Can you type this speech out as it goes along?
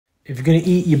If you're gonna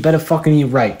eat, you better fucking eat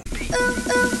right.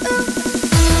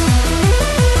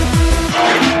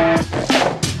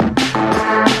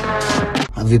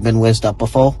 Have you been whizzed up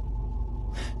before?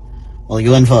 Well,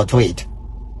 you in for a treat.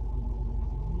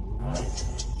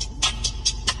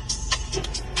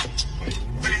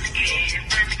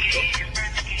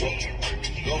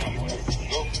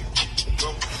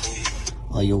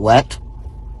 Are you wet?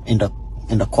 In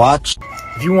the crotch?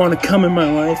 If you want to come in my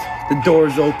life, the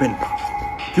door's open.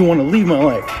 If you want to leave my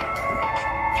life,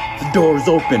 the door's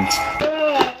open.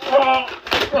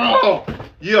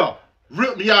 Yeah,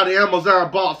 rip me out of the Amazon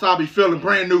box, I'll be feeling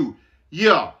brand new.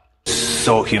 Yeah.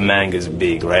 So humongous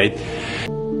big, right?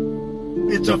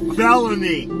 It's a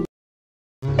felony.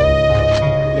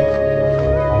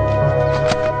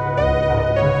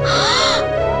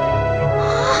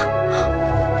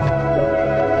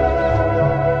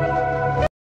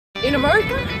 In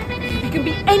America, you can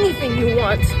be anything you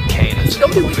want. Canis.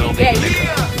 Don't be weak gay.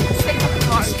 Stay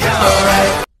fucking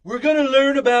hard. We're gonna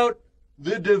learn about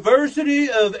the diversity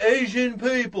of Asian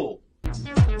people.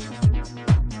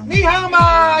 Ni hao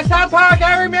ma, South Park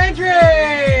Elementary!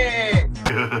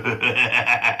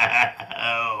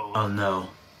 Oh no,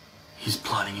 he's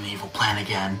plotting an evil plan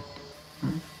again.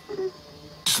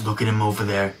 Just look at him over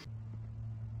there.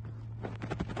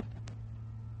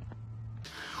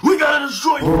 We gotta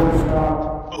destroy him!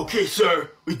 Okay, sir,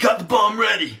 we got the bomb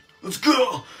ready. Let's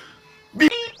go!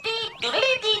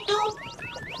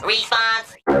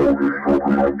 Response. You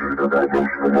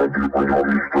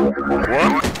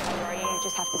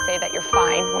just have to say that you're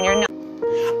fine when you're not.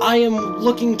 I am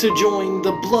looking to join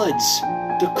the Bloods,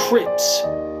 the Crips,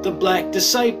 the Black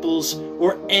Disciples,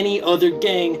 or any other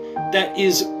gang that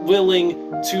is willing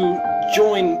to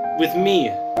join with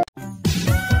me.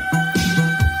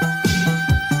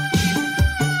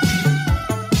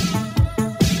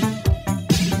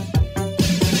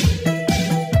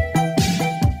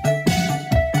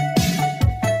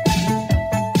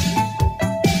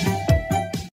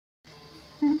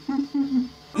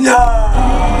 No!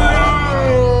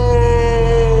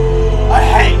 I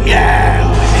hate you!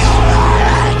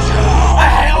 I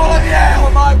hate all of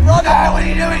you! My brother! What are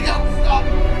you doing? Stop!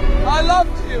 I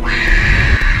loved you!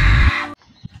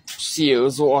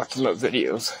 CEOs watching my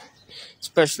videos,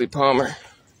 especially Palmer.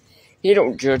 He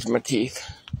don't judge my teeth.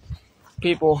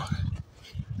 People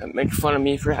that make fun of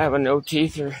me for having no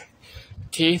teeth or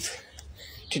teeth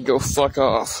can go fuck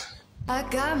off. I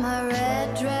got my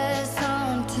red dress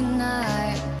on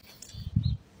tonight.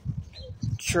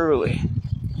 Truly.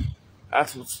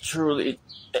 That's what's truly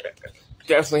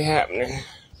definitely happening.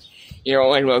 You don't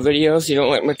like my videos, you don't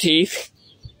like my teeth,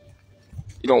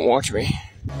 you don't watch me.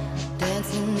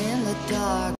 Dancing in the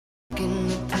dark, in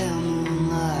the pale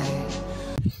moonlight.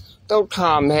 Don't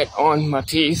comment on my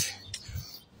teeth.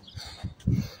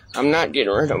 I'm not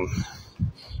getting rid of them.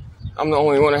 I'm the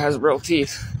only one that has real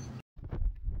teeth.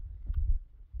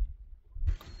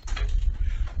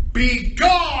 Be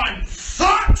gone,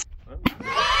 sucks!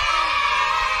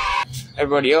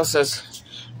 Everybody else has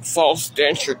false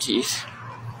denture teeth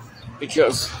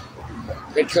because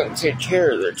they couldn't take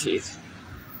care of their teeth.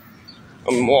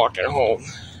 I'm walking home.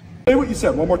 Say what you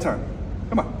said one more time.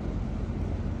 Come on.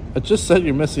 I just said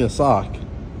you're missing a sock.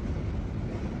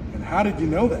 And how did you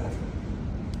know that?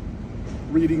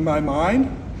 Reading my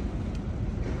mind?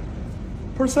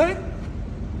 Per se?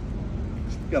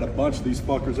 Got a bunch of these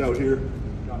fuckers out here.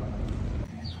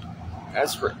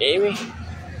 As for Amy,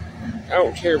 I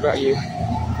don't care about you.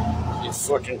 You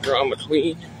fucking drama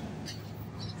queen.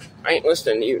 I ain't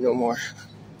listening to you no more.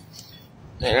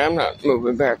 And I'm not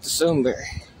moving back to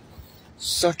Sunbury.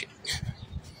 Suck it.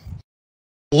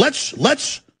 Let's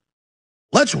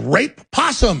rape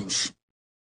possums.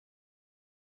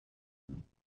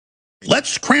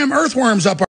 Let's cram earthworms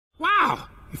up our... Wow!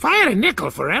 If I had a nickel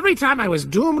for every time I was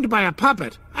doomed by a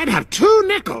puppet, I'd have 2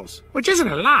 nickels, which isn't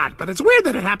a lot, but it's weird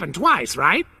that it happened twice,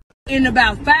 right? In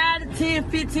about 5 to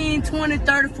 10, 15, 20,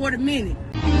 30, 40 minutes.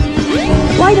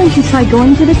 Why don't you try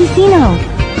going to the casino?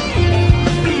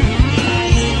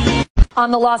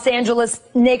 On the Los Angeles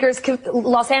Lakers,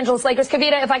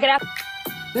 Kavita, if I could ask.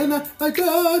 They're not like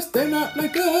us, they're not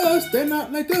like us, they're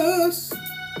not like us.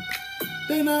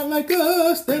 They're not like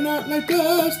us, they're not like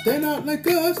us, they're not like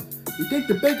us. You think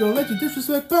the bank gonna let you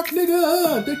disrespect Park,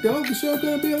 nigga? Think the only show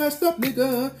gonna be a last stop,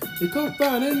 nigga? They come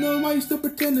find, ain't know why you still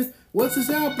pretending. What's this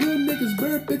out, blue niggas,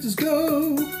 bird bitches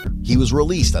go? He was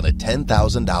released on a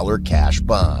 $10,000 cash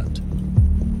bond.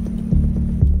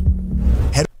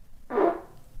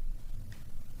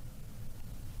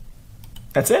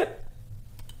 That's it.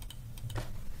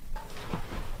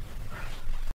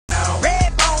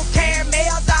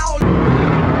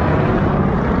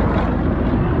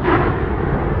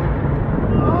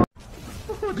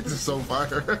 so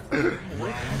fire.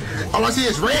 All I see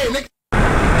is red, nigga.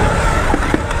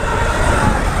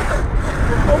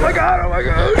 Oh my god, oh my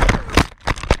god.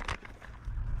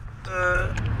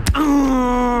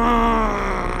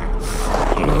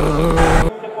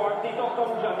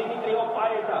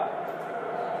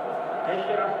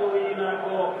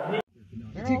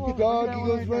 You take the dog, he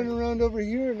goes running around over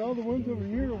here, and all the ones over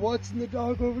here are watching the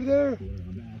dog over there.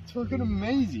 It's fucking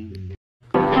amazing.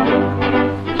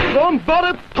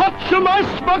 Somebody touch my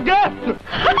spaghetti!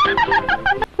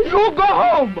 You go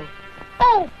home!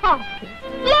 Oh, Papa,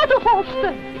 let her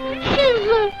stay. She's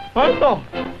I know.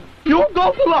 You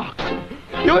go to Locks.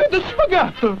 You eat the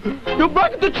spaghetti. You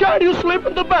break the chair, you sleep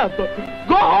in the bed.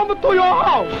 Go home to your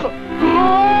house.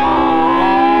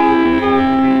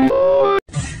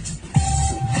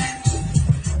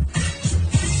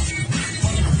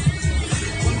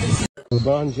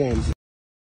 LeBron James.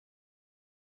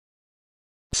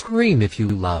 Scream if you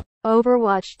love.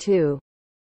 Overwatch 2.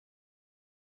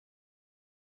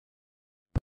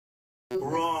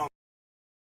 Wrong.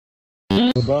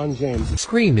 LeBron James.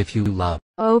 Scream if you love.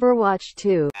 Overwatch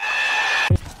 2.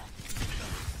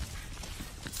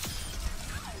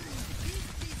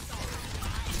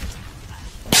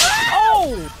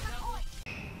 Oh!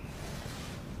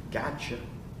 Gotcha.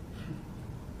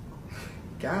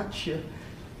 Gotcha.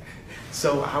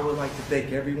 So I would like to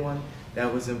thank everyone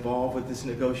that was involved with this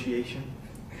negotiation.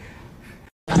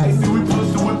 What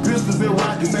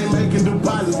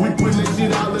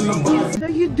are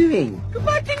you doing?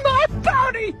 Collecting my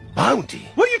bounty! Bounty?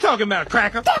 What are you talking about,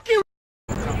 cracker? Fuck you!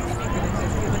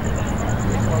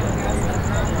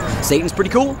 Satan's pretty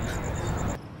cool.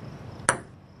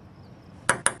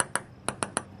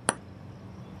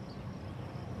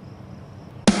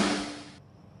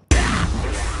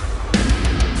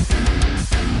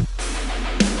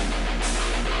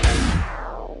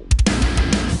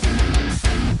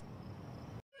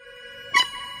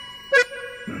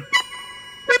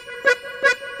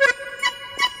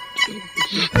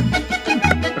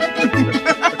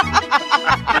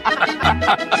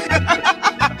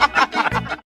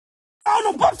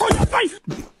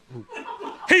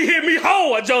 He hit me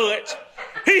hard, Judge.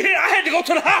 I had to go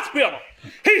to the hospital.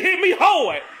 He hit me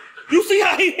hard. You see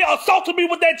how he assaulted me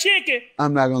with that chicken?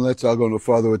 I'm not gonna let y'all go no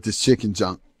farther with this chicken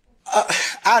junk.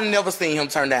 I never seen him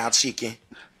turn down chicken.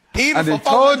 I done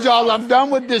told y'all I'm done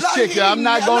with this chicken. I'm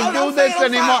not gonna do this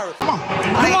anymore. Come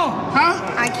on,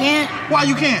 huh? I can't. Why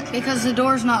you can't? Because the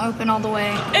door's not open all the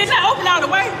way. It's not open all the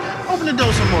way. Open the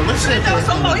door some more. Let's see. He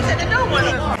said the door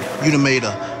wasn't open. You done made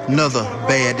another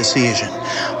bad decision.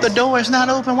 The door is not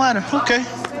open wider. Okay.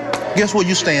 Guess where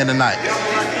you staying tonight?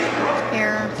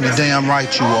 Here. You're damn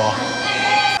right you are.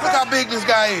 Look how big this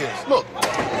guy is. Look.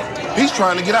 He's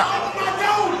trying to get out.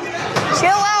 Chill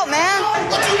out, man.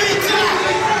 What you mean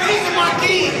tonight? These are my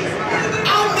kids.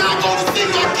 I'm not going to see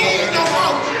my kids no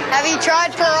more. Have you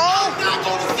tried parole?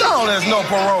 No, there's no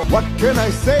parole. What can I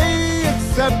say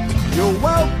except you're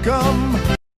welcome?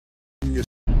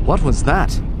 What was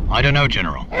that? I don't know,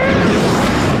 General.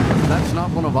 That's not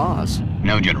one of ours.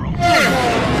 No, General.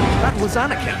 That was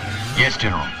Anakin. Yes,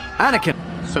 General. Anakin.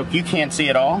 So you can't see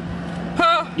at all?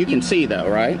 Huh? You can see, though,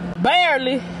 right?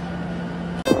 Barely.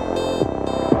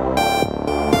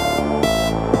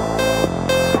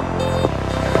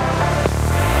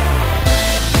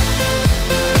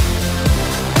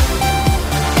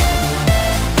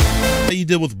 You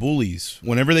deal with bullies.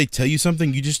 Whenever they tell you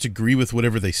something, you just agree with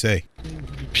whatever they say.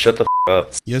 Shut the f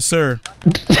up. Yes, sir.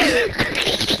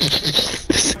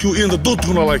 You in the dude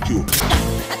gonna like you.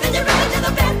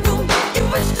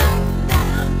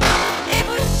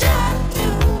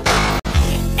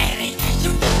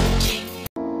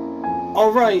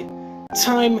 All right,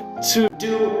 time to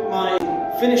do my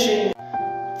finishing.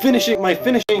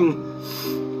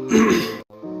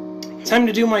 Time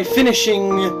to do my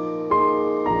finishing.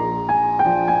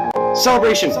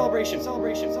 Celebration!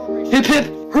 Hip hip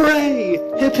hooray!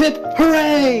 Hip hip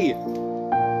hooray!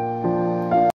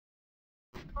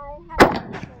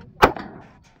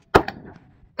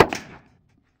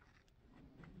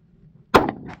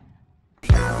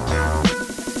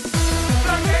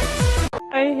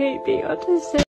 I hate being autistic.